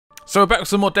So we're back with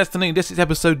some more Destiny. This is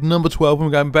episode number 12 and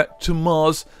we're going back to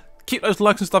Mars. Keep those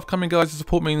likes and stuff coming, guys. The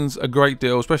support means a great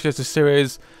deal, especially as the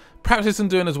series perhaps isn't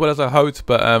doing as well as I hoped,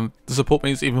 but the support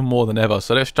means even more than ever.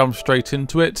 So let's jump straight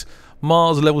into it.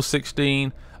 Mars level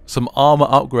 16, some armor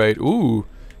upgrade. Ooh,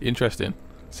 interesting.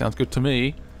 Sounds good to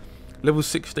me. Level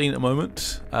 16 at the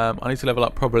moment. I need to level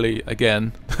up probably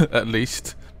again, at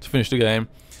least, to finish the game.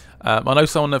 I know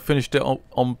someone that finished it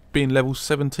on being level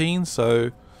 17,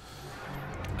 so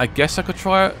I guess I could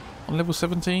try it on level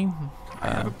 17. I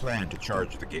have a plan to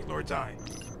charge the Gate Lord's Eye.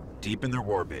 Deep in their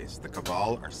warbase, the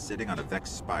Cabal are sitting on a Vex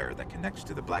spire that connects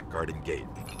to the Black Garden Gate.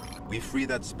 We free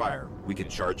that spire, we can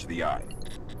charge the Eye.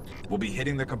 We'll be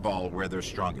hitting the Cabal where they're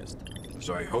strongest,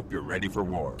 so I hope you're ready for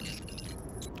war.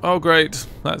 Oh great,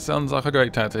 that sounds like a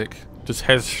great tactic. Just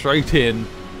head straight in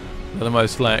at the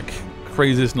most like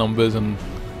craziest numbers and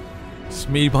it's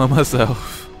me by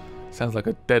myself. Sounds like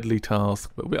a deadly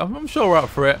task, but I'm sure we're up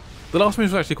for it. The last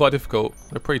moves were actually quite difficult.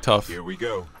 They're pretty tough. Here we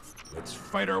go. Let's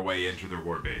fight our way into their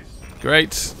warbase.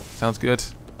 Great, sounds good.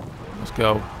 Let's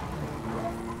go.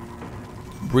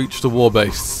 Breach the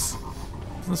warbase.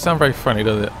 Doesn't sound very friendly,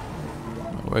 does it?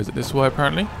 Where is it? This way,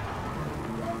 apparently.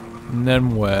 And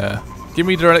then where? Give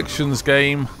me directions,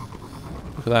 game.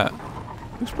 Look at that.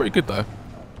 Looks pretty good though.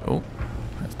 Oh,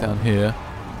 that's down here.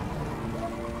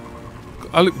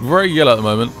 I look very yellow at the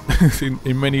moment.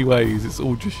 in many ways, it's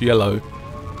all just yellow.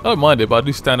 I don't mind it, but I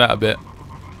do stand out a bit.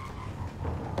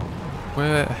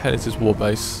 Where the hell is this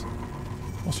warbase?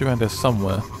 Must be around there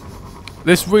somewhere.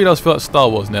 This really does feel like Star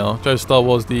Wars now. Joe, Star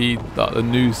Wars, the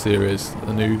new series,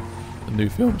 the new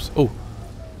films. Oh,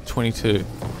 22.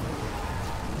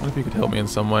 I wonder if you could help me in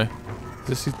some way.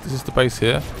 This is the base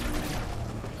here.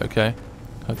 Okay.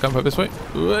 Can I come back this way?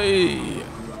 Whee!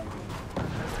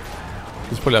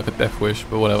 It's probably like a death wish,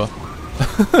 but whatever.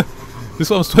 This is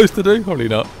what I'm supposed to do? Probably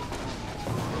not.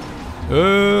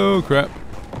 Oh crap.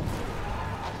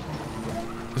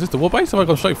 Is this the warbase? Have I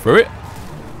gone straight through it?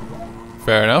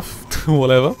 Fair enough.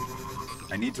 Whatever.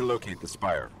 I need to locate the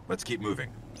spire. Let's keep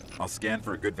moving. I'll scan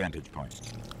for a good vantage point.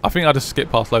 I think I just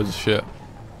skipped past loads of shit.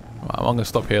 Right, I'm gonna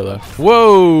stop here though.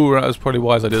 Whoa! That was probably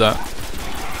wise I did that.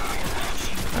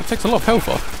 That takes a lot of health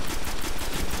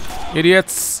off.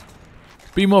 Idiots!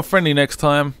 Be more friendly next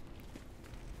time.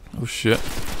 Oh shit.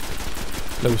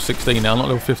 Level 16 now, not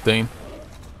level 15.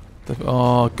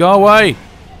 Oh, go away!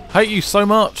 Hate you so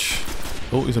much!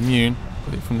 Oh, he's immune.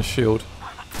 Got it from the shield.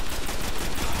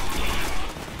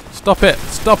 Stop it!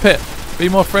 Stop it! Be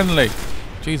more friendly!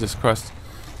 Jesus Christ.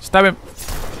 Stab him!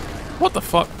 What the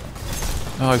fuck?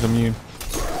 Oh, he's immune.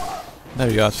 There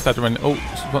we go, I stabbed him in. Oh,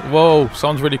 whoa!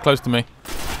 Someone's really close to me.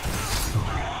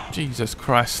 Jesus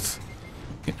Christ.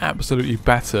 Getting absolutely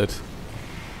battered.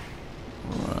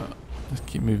 Alright, let's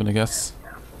keep moving, I guess.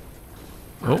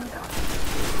 Oh.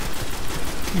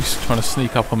 He's trying to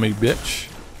sneak up on me, bitch.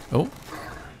 Oh.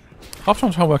 I'm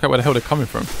trying to work out where the hell they're coming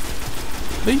from.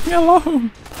 Leave me alone!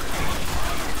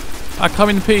 I come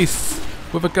in peace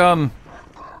with a gun.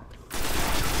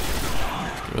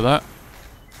 Let's get rid of that.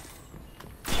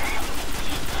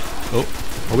 Oh,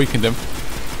 I weakened him.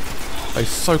 He's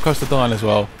so close to dying as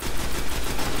well.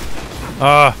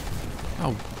 Ah!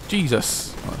 Oh,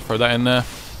 Jesus. Right, throw that in there.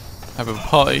 Have a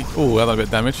party. Oh, that had a bit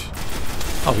of damage.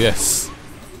 Oh, yes.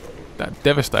 That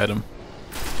devastated him.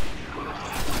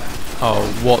 Oh,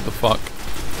 what the fuck.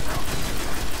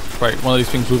 Great, one of these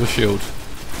things with a shield.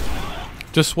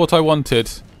 Just what I wanted.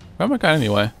 Where am I going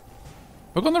anyway?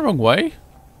 Have I gone the wrong way?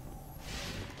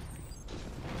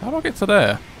 How do I get to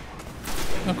there?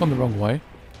 I've gone the wrong way.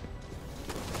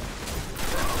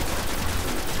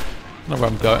 I don't know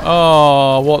where I'm going.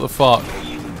 Oh, what the fuck?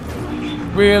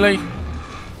 Really?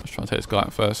 Let's try and take this guy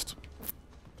out first.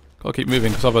 Gotta keep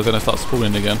moving because otherwise they're gonna start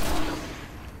spawning again.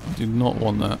 I do not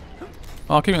want that.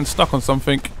 Oh, I keep getting stuck on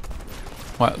something.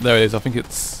 Right, there it is. I think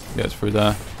it's... yeah, it's through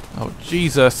there. Oh,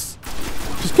 Jesus.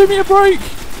 Just give me a break!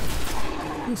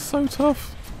 It's so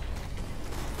tough.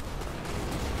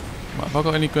 Right, have I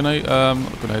got any grenade...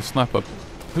 not grenade, sniper.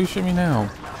 Who's shooting me now?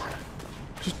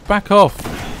 Just back off.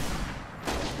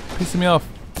 Pissing me off.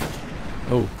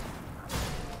 Oh.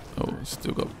 Oh,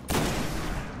 still got...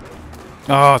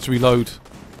 ah, to reload.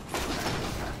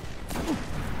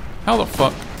 How the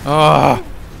fuck? Ah!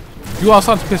 You are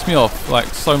starting to piss me off, like,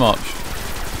 so much.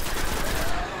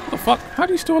 What the fuck? How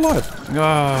are you still alive?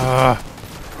 Ah!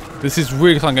 This is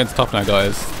really starting to get tough now,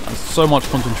 guys. There's so much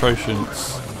concentration.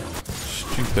 It's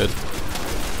stupid.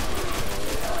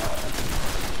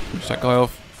 Push that guy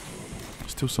off.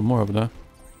 Still some more over there.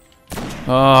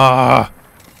 Ah!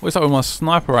 What's up with my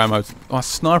sniper ammo? My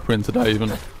sniper in today even.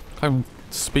 Can't even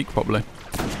speak properly.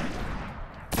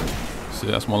 See,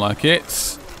 that's more like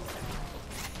it.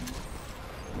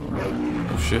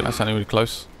 shit, that's sounding really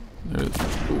close. There it is.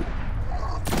 Ooh.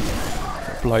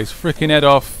 Blaze freaking head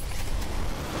off.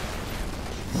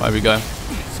 There we go.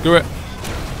 Screw it.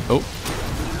 Oh,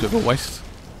 bit of a waste.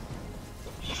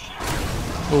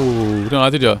 Oh, no,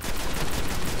 did you?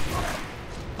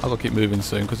 I've got to keep moving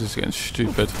soon because it's getting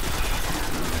stupid.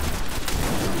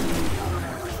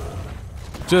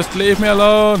 Just leave me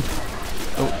alone.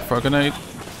 Oh, throw a grenade.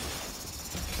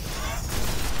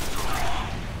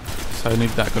 So I need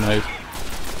that grenade.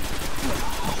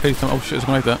 Oh, please don't. Oh shit, there's a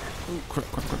grenade there. Oh, crap,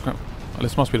 crap, crap, crap. Well,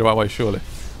 this must be the right way, surely.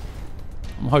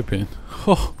 I'm hoping.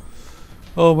 Oh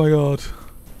my god.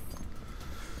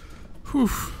 Whew.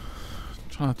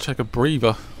 Trying to check a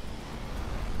breather.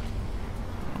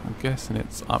 I'm guessing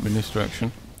it's up in this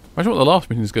direction. Imagine what the last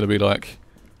mission is going to be like.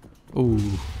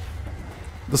 Ooh.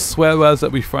 The swear words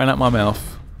that be thrown out my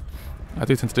mouth. I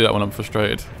do tend to do that when I'm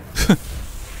frustrated.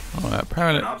 Alright,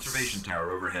 apparently. An observation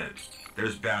tower overhead.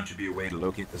 There's bound to be a way to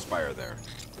locate the spire there.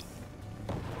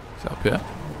 Is it up here?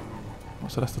 Oh,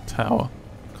 so that's the tower.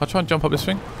 Can I try and jump up this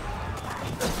thing?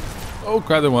 Oh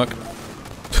crap, didn't work.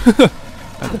 That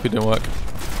definitely didn't work.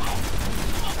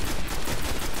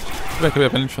 Make a bit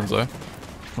of an entrance though.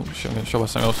 Oh shit, I'm getting shot by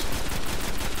something else.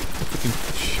 Freaking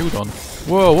shoot on.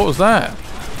 Whoa, what was that?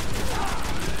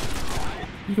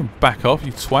 You can back off,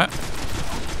 you twat.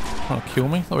 Trying to kill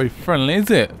me? Not very friendly,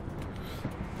 is it?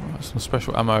 Right, some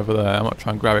special ammo over there. I might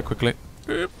try and grab it quickly.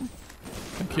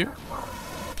 Thank you.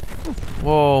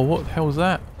 Whoa, what the hell was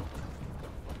that?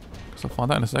 Guess I'll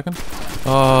find out in a second.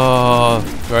 Oh,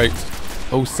 great.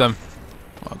 Awesome.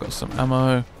 I've got some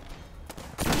ammo.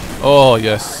 Oh,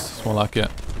 yes. It's more like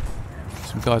it.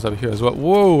 Some guys over here as well.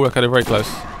 Whoa, okay, they're very close.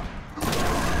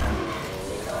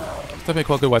 It's definitely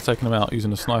quite a good way of taking them out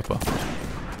using a sniper.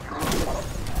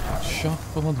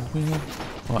 Shuffle on the wheel.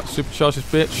 Alright, supercharge this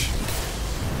bitch.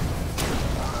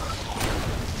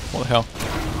 What the hell?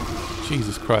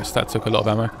 Jesus Christ, that took a lot of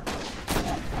ammo.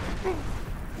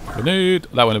 Grenade.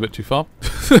 That went a bit too far.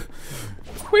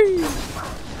 Whee!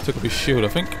 Took up his shield, I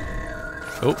think.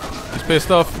 Oh, he's pissed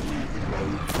off.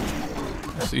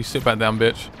 So you sit back down,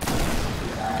 bitch.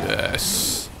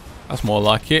 Yes. That's more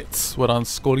like it. Well done,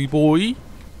 Scotty boy.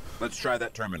 Let's try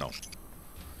that terminal.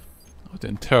 I was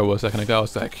doing terrible a second ago. I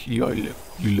was like, you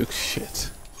look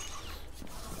shit.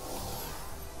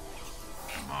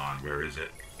 Come on, where is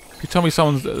it? Can you tell me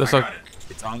someone's... That's like...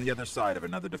 It's on the other side of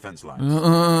another defense line.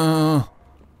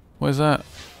 Where's that?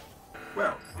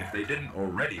 Well, if they didn't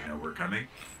already know we're coming,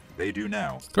 they do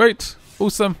now. Great.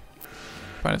 Awesome.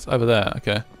 Apparently it's over there.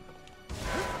 Okay.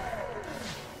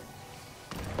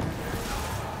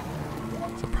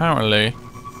 So apparently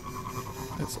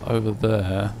it's over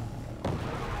there.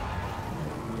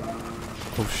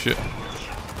 Oh shit.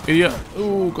 Idiot.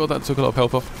 Oh god, that took a lot of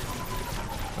health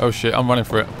off. Oh shit, I'm running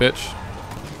for it, bitch.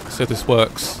 Let's see if this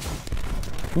works.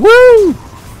 Woo!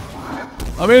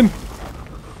 I'm in!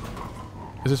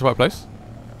 Is this the right place?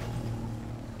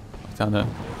 Down there.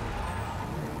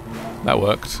 That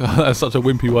worked. That's such a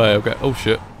wimpy way of getting... Oh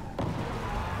shit.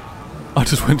 I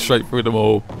just went straight through them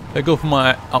all. They go for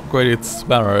my upgraded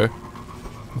SPIRE.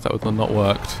 That would have not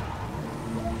worked.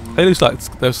 They looks like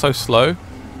they're so slow.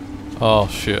 Oh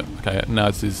shit. Okay, now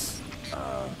this is...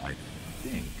 I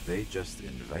think they just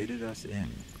invited us in.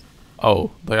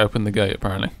 Oh, they opened the gate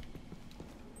apparently.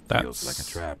 That's... Feels like a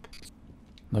trap.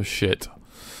 No shit.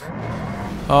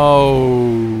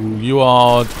 Oh, you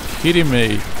are kidding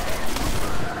me.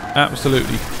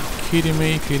 Absolutely kidding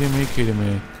me, kidding me, kidding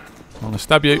me. I'm gonna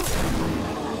stab you.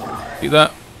 Eat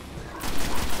that.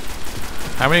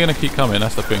 How many are gonna keep coming?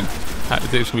 That's the thing.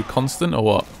 Is it gonna be constant or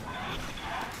what?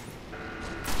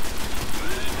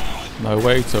 No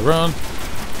way to run.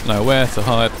 Nowhere to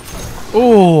hide.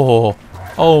 Oh!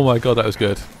 Oh my god, that was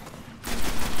good.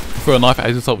 Threw a knife at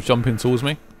his assault jumping towards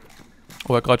me.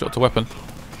 Oh, that guy dropped a weapon.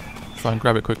 Try and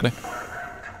grab it quickly.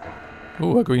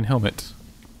 Oh, a green helmet.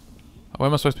 Where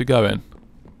am I supposed to be going?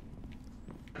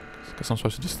 Guess I'm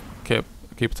supposed to just keep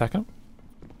attacking him.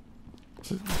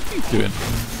 What are you doing?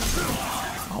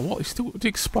 Oh, what? Did he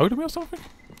explode at me or something?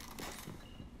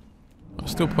 I'm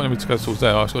still pointing me to go towards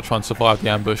there. I've just got to try and survive the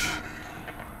ambush.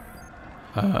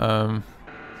 Oh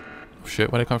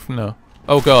shit, where are they coming from now?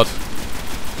 Oh god.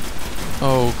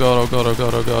 Oh god, oh god, oh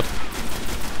god, oh god.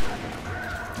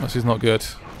 This is not good.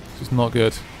 This is not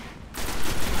good.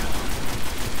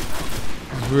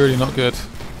 This is really not good.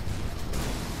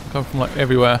 Come from like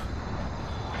everywhere.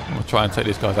 I'm gonna try and take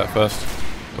these guys out first.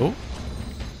 Oh.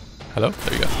 Hello?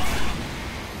 There you go.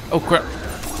 Oh crap.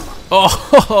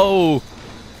 Oh!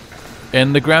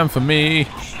 In the ground for me.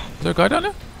 Is there a guy down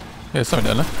there? Yeah, there's something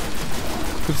down there.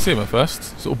 Couldn't see him at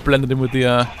first. Sort of blended in with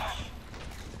the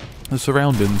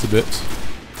surroundings a bit.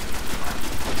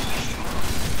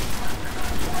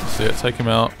 it. Take him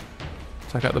out.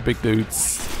 Take out the big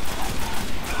dudes.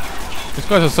 These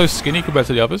guys are so skinny compared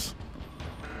to the others.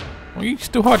 Well, you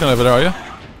still hiding over there, are you?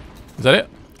 Is that it?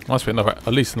 Must be another, at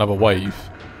least another wave.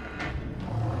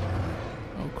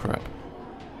 Oh crap.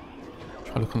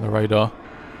 Try to look on the radar.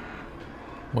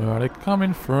 Where are they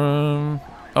coming from?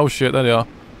 Oh shit, there they are.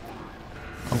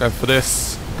 I'm going for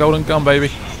this. Golden gun, baby.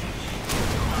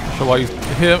 Not sure why he's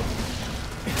here.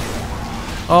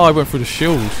 Oh, I went through the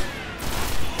shield.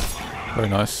 Very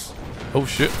nice. Oh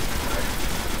shit.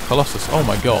 Colossus. Oh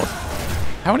my god.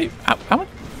 How many? How many?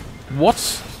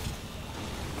 What?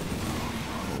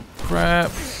 Oh,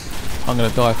 crap. I'm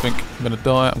gonna die, I think. I'm gonna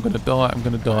die. I'm gonna die. I'm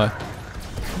gonna die.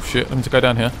 Oh shit. I need to go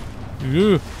down here.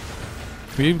 Ew.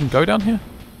 Can we even go down here?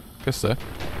 Guess so.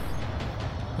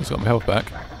 He's got my health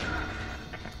back.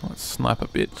 Let's snipe a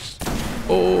bitch.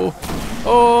 Oh.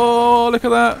 Oh, look at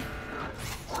that.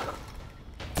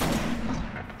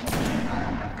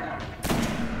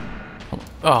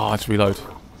 Oh, I just reload.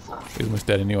 He's almost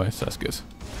dead anyway, so that's good.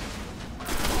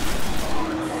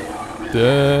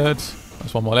 Dead.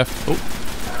 There's one more left. Oh.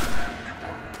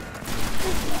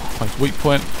 Nice weak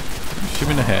point. Shoot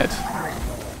him in the head.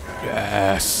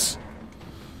 Yes.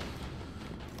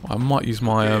 I might use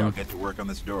my I'll get to work on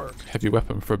this door. heavy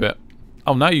weapon for a bit.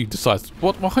 Oh, now you decide.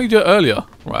 What? Why can't you do it earlier?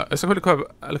 Right. Let's look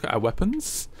at our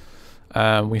weapons.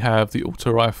 We have the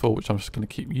auto rifle, which I'm just going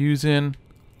to keep using.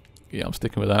 Yeah, I'm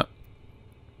sticking with that.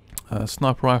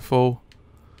 Sniper rifle.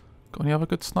 Got any other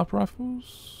good sniper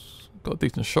rifles? Got a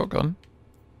decent shotgun.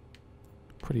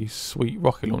 Pretty sweet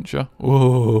rocket launcher.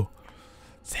 Ooh,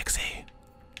 sexy.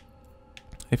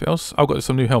 Anything else? I've got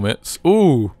some new helmets.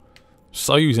 Ooh,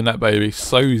 so using that, baby.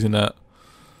 So using that.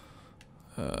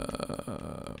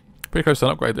 Pretty close to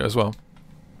an upgrade there as well.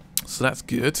 So that's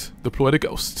good. Deploy the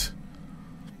ghost.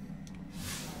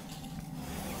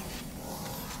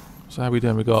 So how are we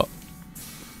doing? We got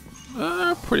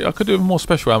pretty. I could do more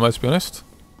special ammo, to be honest.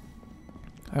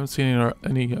 I haven't seen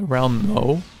any around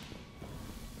though.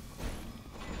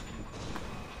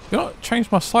 You know, change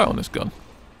my sight on this gun.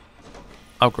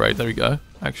 Upgrade. There we go.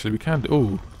 Actually, we can do.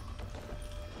 Ooh.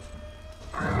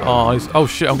 Oh, oh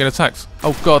shit! I'm getting attacked.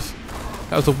 Oh god,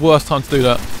 that was the worst time to do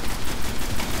that.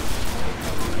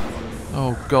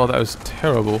 Oh god, that was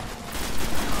terrible.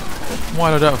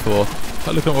 Why did I do that for?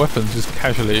 Like, look at my weapons, just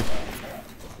casually.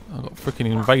 I got freaking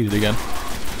invaded again.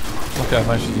 Lucky I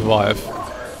managed to survive.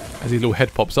 As his little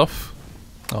head pops off.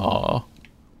 Aww,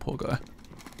 poor guy.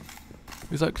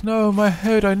 He's like, no, my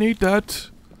head, I need that.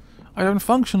 I don't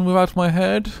function without my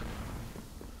head.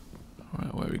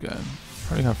 Alright, where are we going?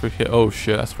 Probably going through here. Oh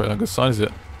shit, that's probably not a good sign, is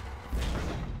it?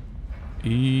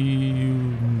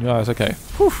 No, it's okay.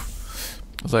 Whew.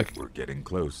 I was like, we're getting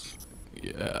close.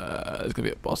 Yeah, there's gonna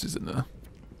be a boss, isn't there?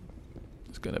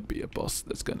 There's gonna be a boss.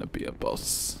 There's gonna be a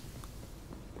boss.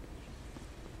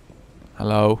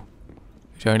 Hello?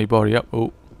 Is there anybody up?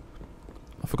 Oh,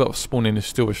 I forgot spawning is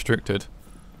still restricted.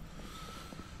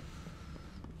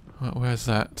 Right, where's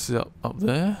that? Is it up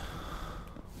there?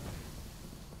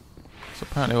 So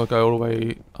apparently I'll go all the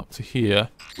way up to here.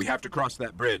 We have to cross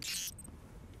that bridge.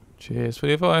 Cheers for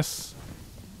the advice.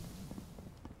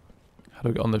 How do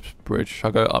I get on the bridge? Should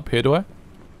I go up here, do I?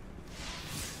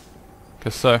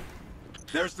 Guess so.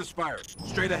 There's the spire.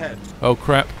 Straight ahead. Oh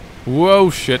crap. Whoa,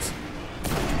 shit.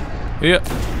 Yeah.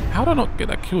 How did I not get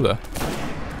that kill there?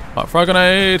 Right, frag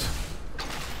grenade.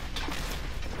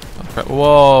 Oh, crap.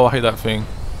 Whoa, I hate that thing.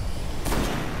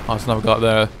 Oh, there's another guy up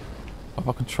there. If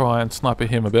I can try and sniper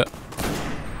him a bit.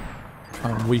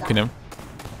 Try and weaken him.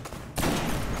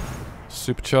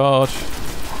 Supercharge.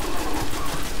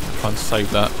 Try and save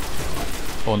that.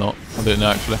 Or not. I'll do it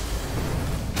now, actually.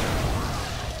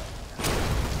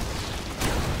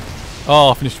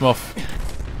 Oh, I finished him off.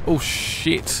 Oh,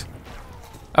 shit.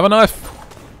 Have a knife.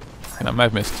 And I may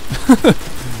have missed.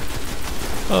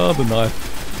 Oh, the knife.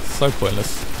 So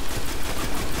pointless.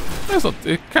 It's not,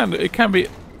 it can be,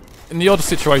 in the odd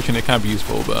situation, it can be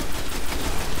useful, but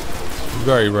it's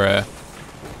very rare.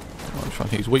 I'm trying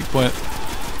to use weak point.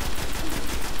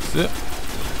 That's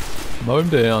it. Mow him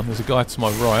down. There's a guy to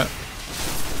my right.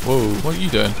 Whoa, what are you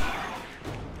doing?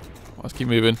 Let's keep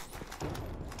moving.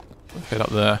 Head up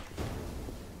there.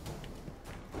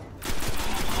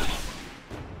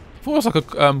 I thought it was like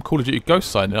a Call of Duty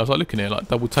Ghost sign. I was like looking at it, like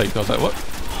double take. I was like, what?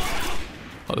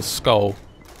 Like the skull.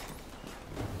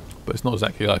 But it's not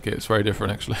exactly like it. It's very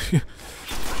different, actually.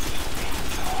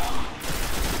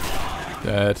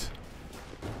 Dead.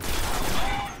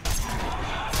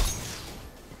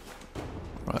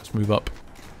 Right, let's move up.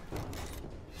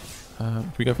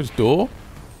 Can we go through this door?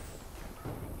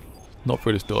 Not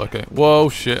through this door, okay. Whoa,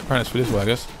 shit. Apparently it's through this way, I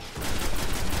guess.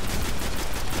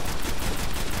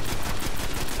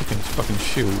 blocking his fucking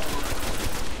shield.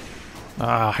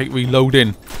 Ah, I hate reloading.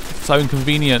 It's so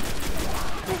inconvenient.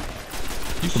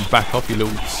 You can back off, you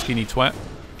little skinny twat.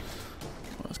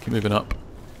 Let's keep moving up.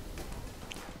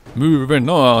 Moving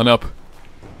on up.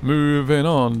 Moving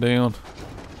on down.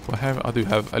 Do I have? I do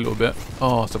have a little bit.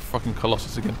 Oh, it's a fucking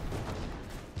Colossus again.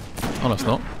 Oh, no, it's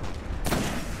not.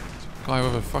 It's a guy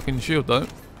with a fucking shield, though.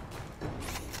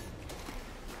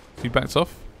 He backs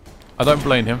off. I don't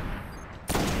blame him.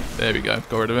 There we go.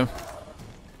 Got rid of him.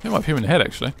 I might have him in the head,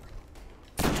 actually.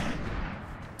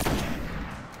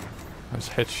 Those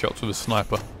headshots with a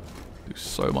sniper do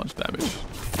so much damage.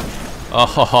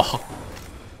 Oh,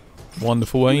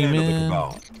 wonderful aiming.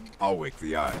 I'll wake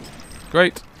the eye.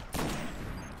 Great.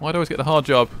 Why do I always get the hard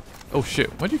job? Oh shit,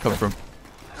 where'd you come from?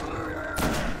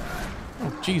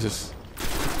 Oh Jesus.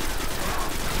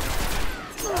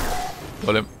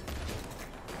 Got him.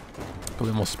 Got a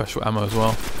bit more special ammo as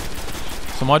well.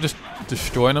 So am I just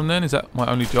destroying them then? Is that my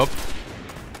only job?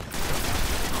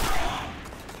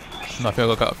 No, I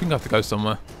think I have to go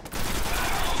somewhere.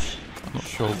 I'm not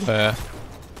sure where.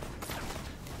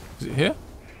 Is it here?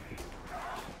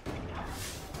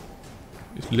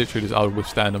 It's literally just, I'll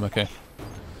withstand them, okay.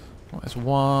 Right, there's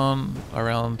one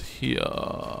around here.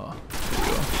 There we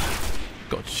go.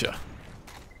 Gotcha.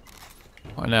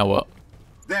 Right, now what?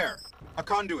 There! A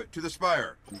conduit to the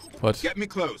spire. What? Get me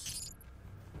close.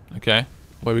 Okay.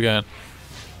 Where are we going?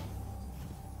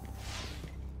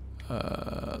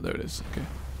 There it is. Okay.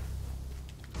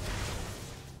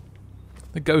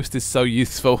 The ghost is so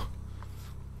useful.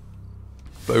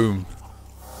 Boom.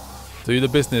 Do the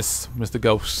business, Mr.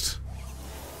 Ghost.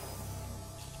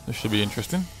 This should be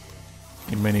interesting.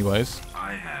 In many ways.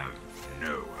 I have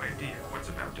no idea what's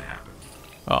about to happen.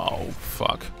 Oh,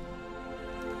 fuck.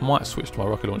 I might switch to my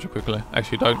rocket launcher quickly.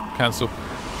 Actually, don't. Cancel.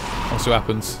 I'll see what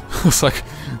happens. It's like,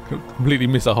 completely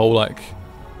miss a whole, like,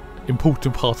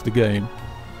 important part of the game.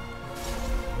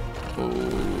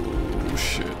 Oh,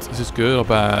 shit. Is this good or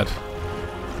bad?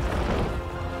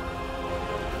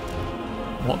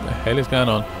 What the hell is going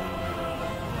on?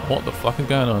 What the fuck is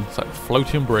going on? It's like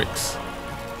floating bricks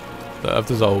that have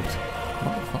dissolved.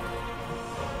 What the fuck?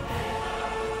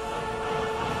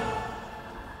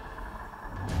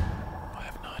 I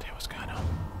have no idea what's going on.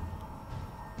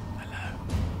 Hello.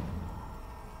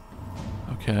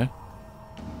 Okay.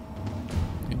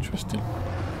 Interesting.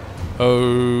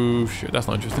 Oh shit, that's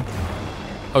not interesting.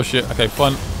 Oh shit, okay,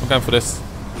 fine. I'm going for this.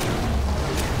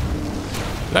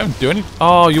 Did I even do any?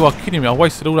 Oh, you are kidding me. I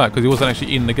wasted all that because he wasn't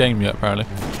actually in the game yet, apparently.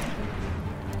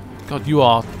 God, you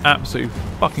are absolutely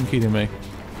fucking kidding me.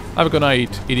 Have a grenade,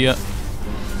 idiot.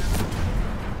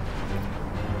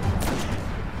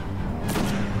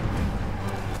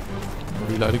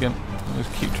 Reload again. I'll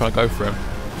just keep trying to go for him.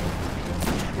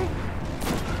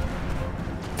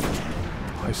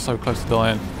 Oh, he's so close to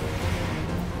dying.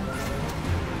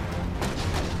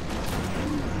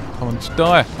 Come on, just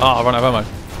die. Ah, I run out of ammo.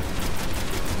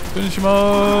 Finish him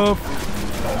off.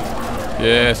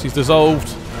 Yes, he's dissolved.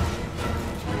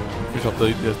 Finish off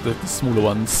the smaller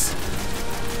ones.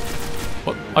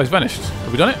 What? Oh, he's vanished.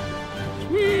 Have we done it?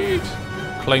 Sweet.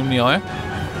 Claim the eye.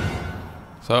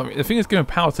 So I mean, the thing is giving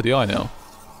power to the eye now.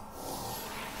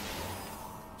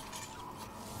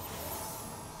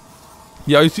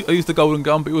 Yeah, I used the golden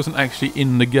gun, but it wasn't actually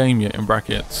in the game yet, in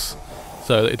brackets.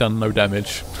 So it done no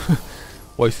damage.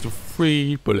 Wasted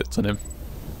 3 bullets on him.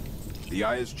 The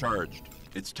eye is charged.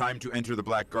 It's time to enter the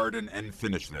Black Garden and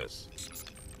finish this.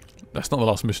 That's not the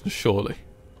last mission, surely.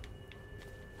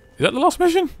 Is that the last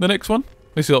mission? The next one?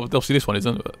 This is obviously this one,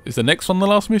 isn't it? Is the next one the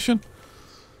last mission?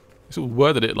 It sort of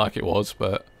worded it like it was,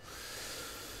 but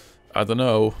I don't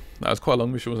know. That was quite a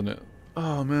long mission, wasn't it?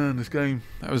 Oh man, this game.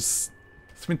 It's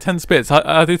been 10 bits.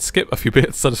 I did skip a few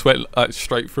bits, so I just went like,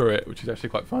 straight through it, which is actually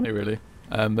quite funny, really.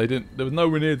 There was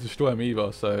nowhere near to destroy him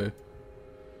either, so.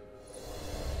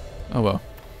 Oh well.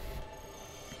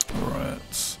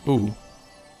 Alright. Ooh.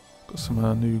 Got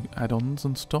some new add-ons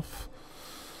and stuff.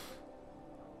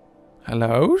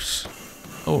 Hellos.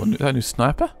 Oh, that new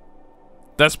sniper?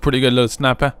 That's pretty good little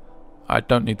sniper. I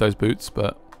don't need those boots,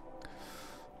 but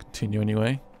continue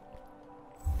anyway.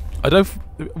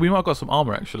 We might have got some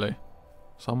armor actually.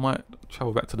 So I might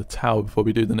travel back to the tower before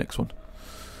we do the next one.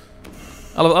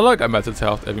 I like going back to the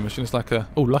tower after every mission. It's like a...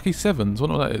 Oh, lucky 7s.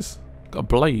 Wonder what that is. Got a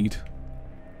blade.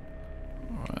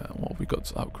 Alright, what have we got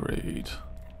to upgrade?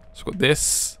 So we've got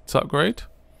this to upgrade.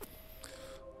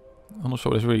 I'm not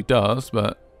sure what this really does,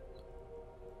 but...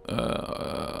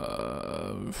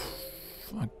 I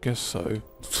guess so.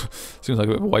 Seems like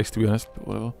a bit of a waste to be honest, but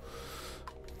whatever.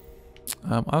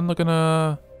 I'm not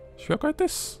gonna... Should we upgrade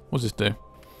this? What does this do?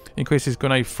 Increases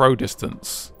grenade throw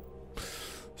distance.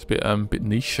 It's a bit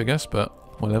niche, I guess, but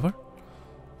whatever.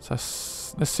 So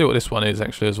let's see what this one is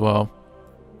actually as well.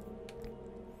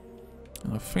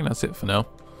 I think that's it for now.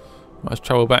 Let's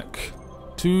travel back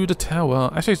to the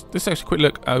tower. Actually, let's actually quick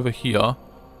look over here.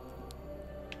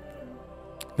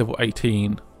 Level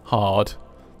 18, hard.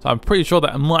 So I'm pretty sure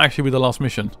that might actually be the last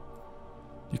mission.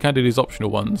 You can do these optional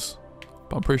ones,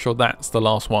 but I'm pretty sure that's the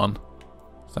last one.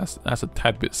 So that's a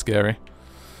tad bit scary.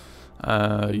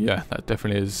 Yeah, that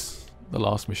definitely is the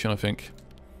last mission, I think.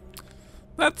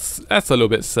 That's a little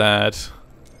bit sad.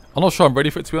 I'm not sure I'm ready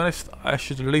for it, to be honest. I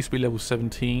should at least be level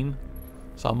 17.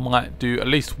 So I might do at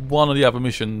least one of the other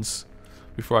missions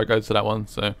before I go to that one.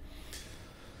 So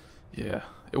yeah,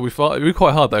 it'll be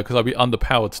quite hard though, because I'll be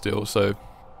underpowered still. So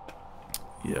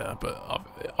yeah, but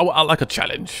I like a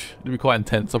challenge. It'll be quite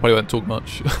intense. I probably won't talk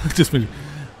much. Just be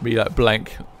like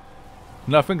blank.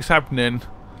 Nothing's happening.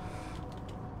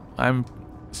 I'm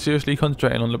seriously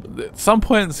concentrating on some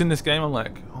points in this game. I'm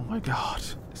like, oh my god,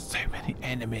 there's so many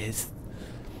enemies.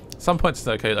 Some points it's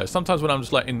okay though. Sometimes when I'm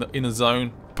just like in a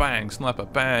zone, bang, sniper,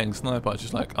 it's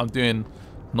just like I'm doing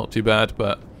not too bad.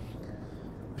 But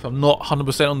if I'm not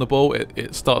 100% on the ball,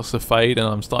 it starts to fade and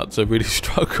I'm starting to really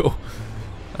struggle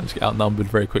and just get outnumbered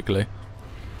very quickly.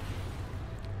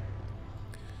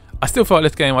 I still feel like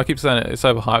this game, I keep saying it's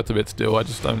overhyped a bit still. I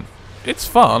just don't. It's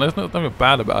fun. There's nothing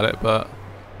bad about it, but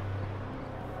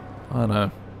I don't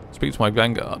know. Speak to my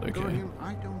Vanguard, okay.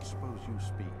 I don't suppose you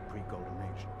speak pre-Golden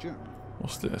Age German.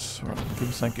 What's this? Right, give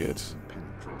us that good.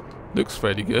 Looks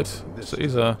fairly good. So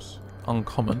these are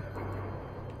uncommon.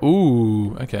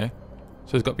 Ooh, okay.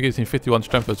 So it's got to be getting 51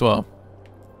 strength as well.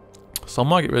 So I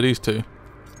might get rid of these two.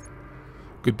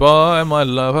 Goodbye, my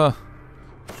lover.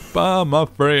 Bye, my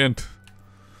friend.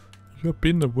 You've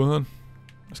been the one.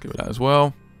 Let's get rid of that as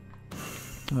well.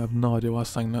 I have no idea why I was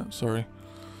saying that, sorry.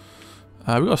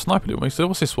 We got a sniper, didn't we? So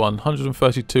what's this one?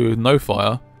 132 with no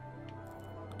fire.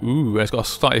 Ooh, it's got a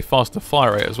slightly faster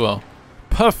fire rate as well.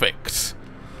 Perfect!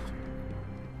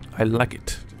 I like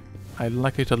it. I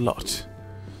like it a lot.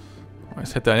 Right,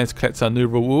 let's head down here to collect our new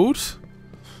reward.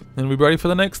 Then we'll be ready for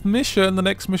the next mission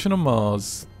on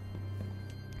Mars.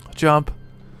 Jump.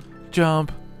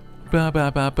 Jump. Ba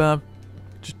ba ba ba.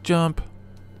 Just jump.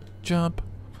 Jump.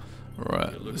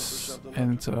 Right, let's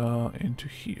enter into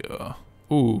here.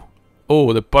 Ooh.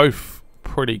 Oh, they're both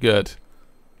pretty good.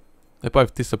 They're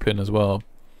both discipline as well.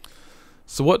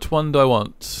 So which one do I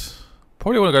want?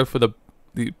 Probably want to go for the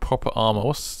proper armor.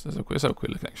 Let's have a quick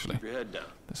look actually.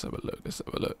 Let's have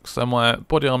a look. So my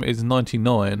body armor is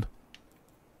 99.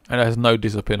 And it has no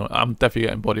discipline on it. I'm definitely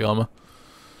getting body armor.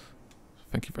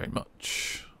 Thank you very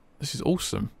much. This is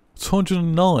awesome.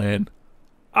 209.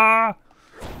 Ah!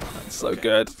 That's so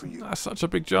good. That's such a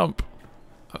big jump.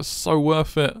 That's so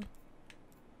worth it.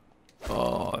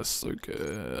 Oh, that's so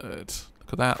good.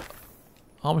 Look at that.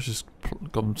 Armor's just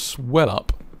gone swell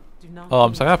up. Oh,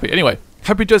 I'm so happy. Anyway,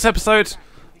 hope you enjoyed this episode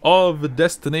of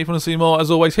Destiny. If you want to see more,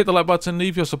 as always, hit the like button,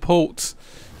 leave your support,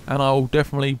 and I'll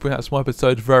definitely bring out some more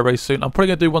episodes very, very soon. I'm probably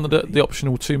going to do one of the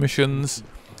optional 2 missions,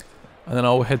 and then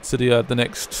I'll head to the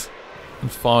next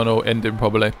and final ending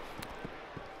probably.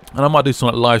 And I might do some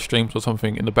like live streams or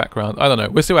something in the background. I don't know.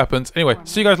 We'll see what happens. Anyway,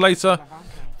 see you guys later.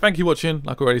 Thank you for watching,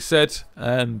 like I already said,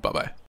 and bye-bye.